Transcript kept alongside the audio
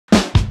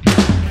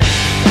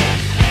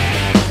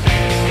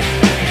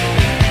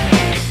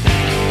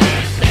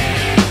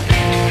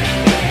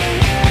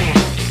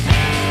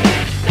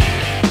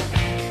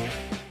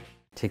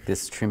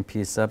this trim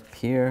piece up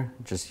here,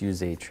 just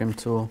use a trim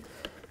tool.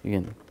 You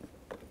can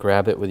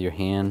grab it with your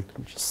hand,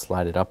 just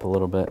slide it up a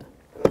little bit.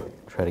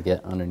 Try to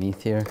get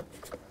underneath here.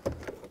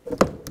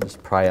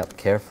 Just pry up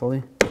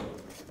carefully.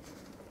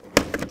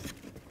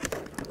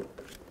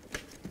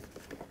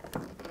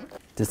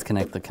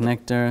 Disconnect the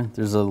connector.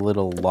 There's a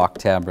little lock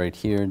tab right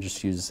here.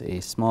 Just use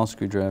a small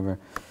screwdriver.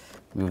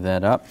 Move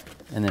that up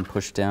and then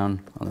push down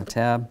on the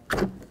tab.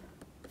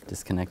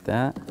 Disconnect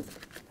that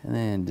and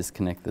then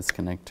disconnect this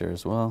connector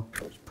as well.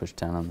 Just push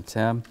down on the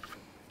tab.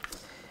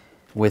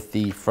 With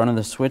the front of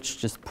the switch,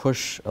 just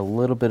push a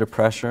little bit of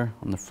pressure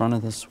on the front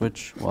of the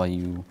switch while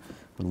you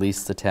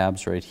release the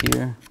tabs right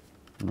here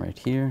and right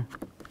here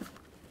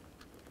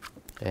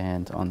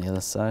and on the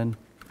other side.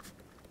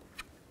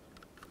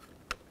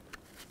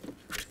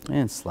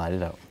 And slide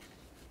it out.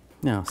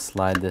 Now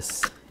slide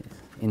this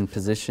in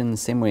position the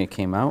same way it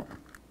came out.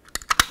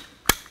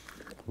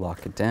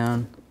 Lock it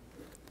down.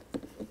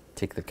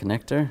 Take the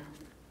connector,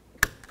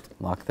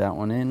 lock that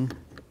one in,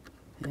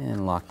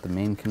 and lock the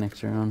main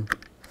connector on,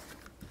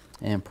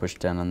 and push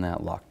down on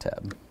that lock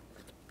tab.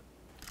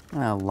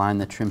 I'll line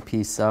the trim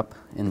piece up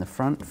in the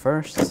front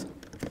first,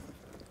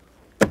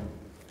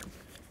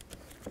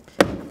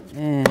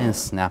 and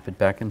snap it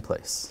back in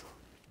place.